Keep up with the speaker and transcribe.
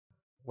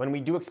when we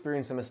do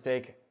experience a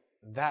mistake,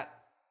 that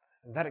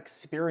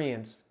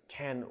experience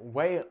can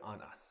weigh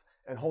on us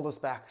and hold us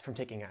back from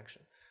taking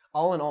action.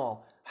 All in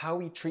all, how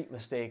we treat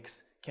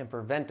mistakes can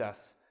prevent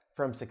us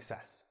from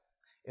success.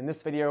 In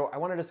this video, I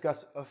want to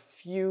discuss a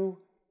few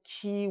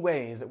key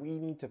ways that we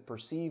need to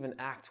perceive and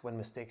act when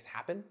mistakes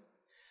happen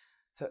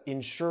to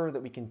ensure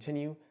that we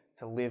continue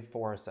to live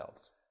for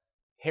ourselves.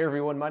 Hey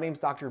everyone, my name is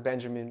Dr.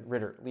 Benjamin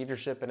Ritter,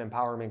 Leadership and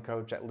Empowerment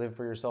Coach at Live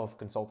for Yourself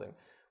Consulting,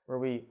 where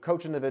we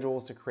coach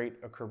individuals to create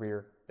a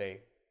career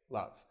they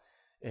love.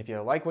 If you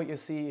like what you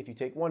see, if you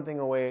take one thing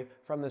away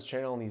from this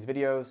channel and these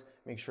videos,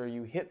 make sure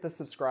you hit the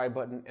subscribe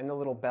button and the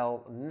little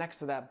bell next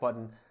to that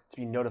button to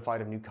be notified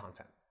of new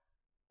content.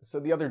 So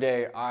the other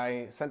day,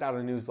 I sent out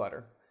a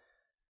newsletter,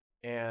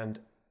 and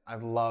I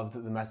loved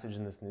the message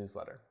in this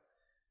newsletter.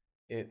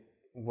 It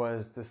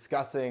was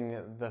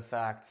discussing the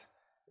fact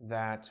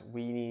that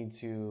we need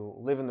to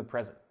live in the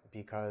present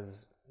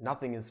because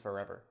nothing is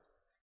forever.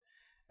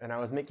 And I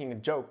was making a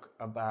joke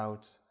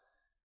about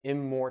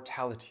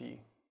immortality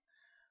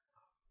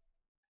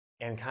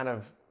and kind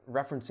of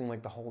referencing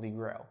like the Holy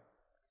Grail.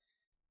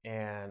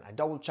 And I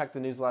double checked the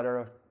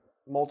newsletter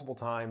multiple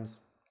times,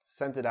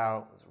 sent it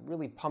out, was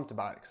really pumped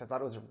about it because I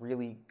thought it was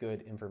really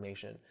good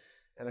information.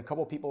 And a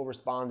couple people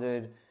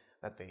responded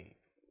that they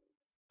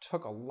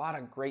took a lot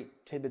of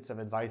great tidbits of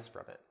advice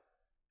from it.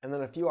 And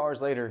then a few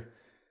hours later,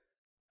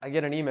 I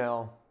get an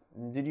email,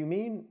 did you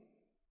mean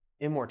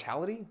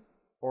immortality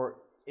or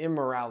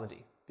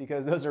immorality?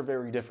 Because those are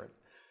very different.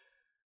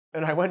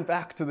 And I went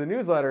back to the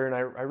newsletter and I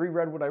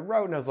reread what I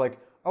wrote and I was like,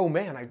 oh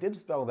man, I did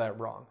spell that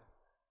wrong.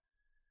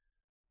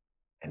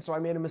 And so I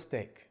made a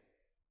mistake.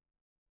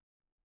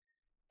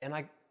 And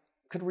I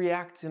could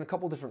react in a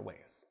couple different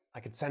ways. I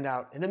could send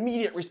out an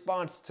immediate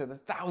response to the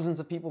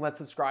thousands of people that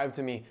subscribe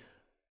to me,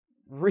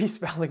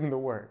 respelling the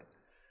word.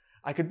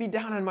 I could be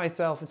down on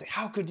myself and say,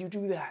 how could you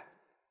do that?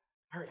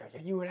 Are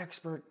you an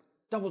expert?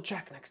 Double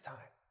check next time.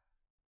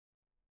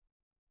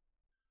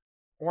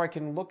 Or I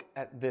can look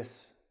at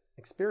this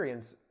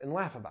experience and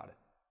laugh about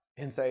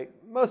it and say,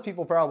 most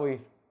people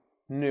probably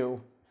knew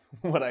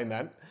what I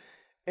meant.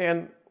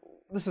 And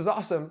this is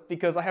awesome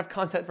because I have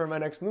content for my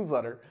next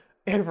newsletter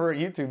and for a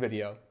YouTube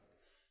video.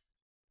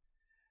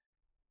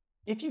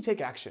 If you take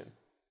action,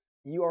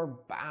 you are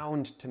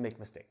bound to make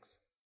mistakes,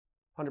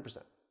 100%.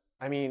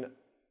 I mean,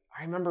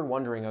 I remember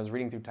wondering, I was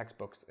reading through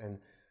textbooks and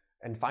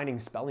finding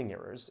spelling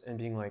errors and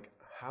being like,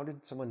 how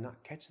did someone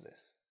not catch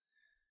this?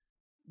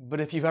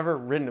 But if you've ever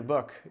written a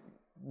book,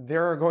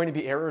 there are going to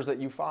be errors that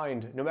you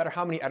find, no matter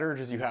how many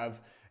editors you have,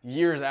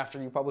 years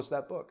after you publish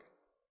that book.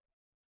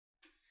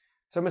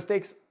 So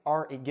mistakes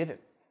are a given.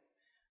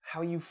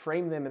 How you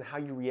frame them and how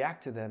you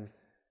react to them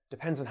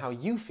depends on how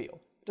you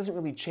feel. It doesn't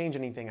really change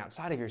anything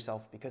outside of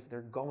yourself because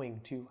they're going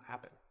to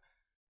happen.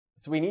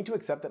 So we need to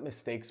accept that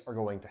mistakes are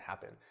going to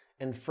happen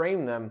and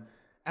frame them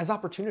as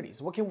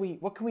opportunities. What can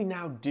we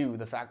now do with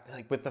the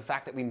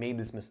fact that we made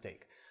this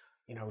mistake?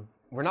 You know,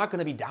 we're not going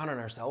to be down on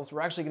ourselves.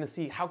 We're actually going to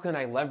see how can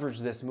I leverage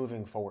this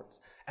moving forwards.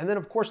 And then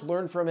of course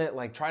learn from it,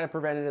 like try to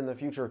prevent it in the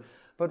future,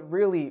 but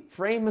really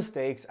frame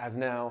mistakes as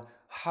now,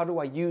 how do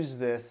I use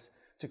this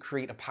to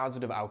create a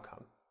positive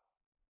outcome?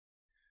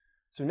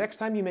 So next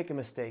time you make a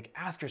mistake,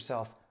 ask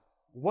yourself,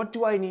 what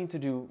do I need to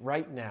do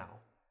right now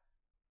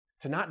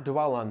to not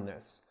dwell on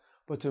this,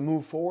 but to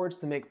move forwards,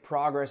 to make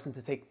progress and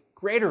to take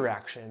greater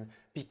action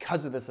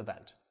because of this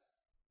event?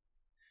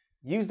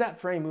 Use that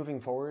frame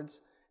moving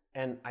forwards,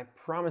 and I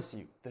promise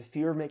you, the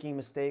fear of making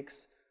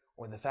mistakes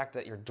or the fact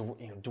that you're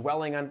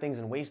dwelling on things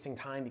and wasting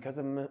time because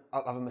of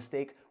a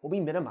mistake will be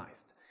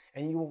minimized.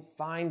 And you will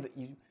find that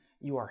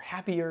you are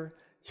happier,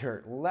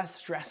 you're less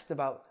stressed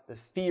about the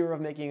fear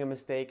of making a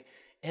mistake,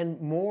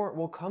 and more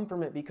will come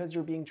from it because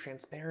you're being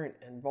transparent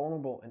and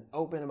vulnerable and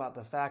open about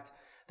the fact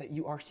that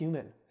you are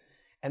human.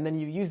 And then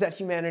you use that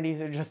humanity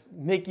to just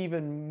make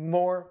even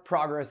more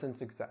progress and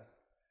success.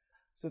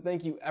 So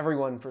thank you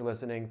everyone for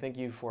listening. Thank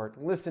you for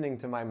listening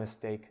to my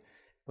mistake,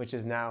 which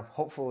is now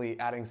hopefully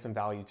adding some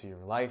value to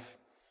your life,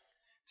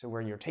 to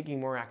where you're taking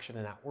more action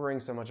and not worrying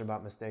so much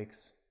about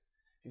mistakes.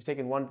 If you've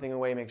taken one thing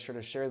away, make sure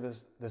to share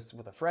this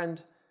with a friend.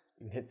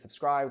 You can hit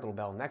subscribe, little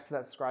bell next to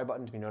that subscribe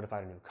button to be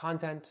notified of new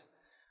content.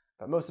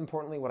 But most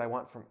importantly, what I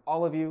want from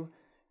all of you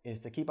is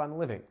to keep on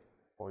living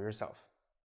for yourself.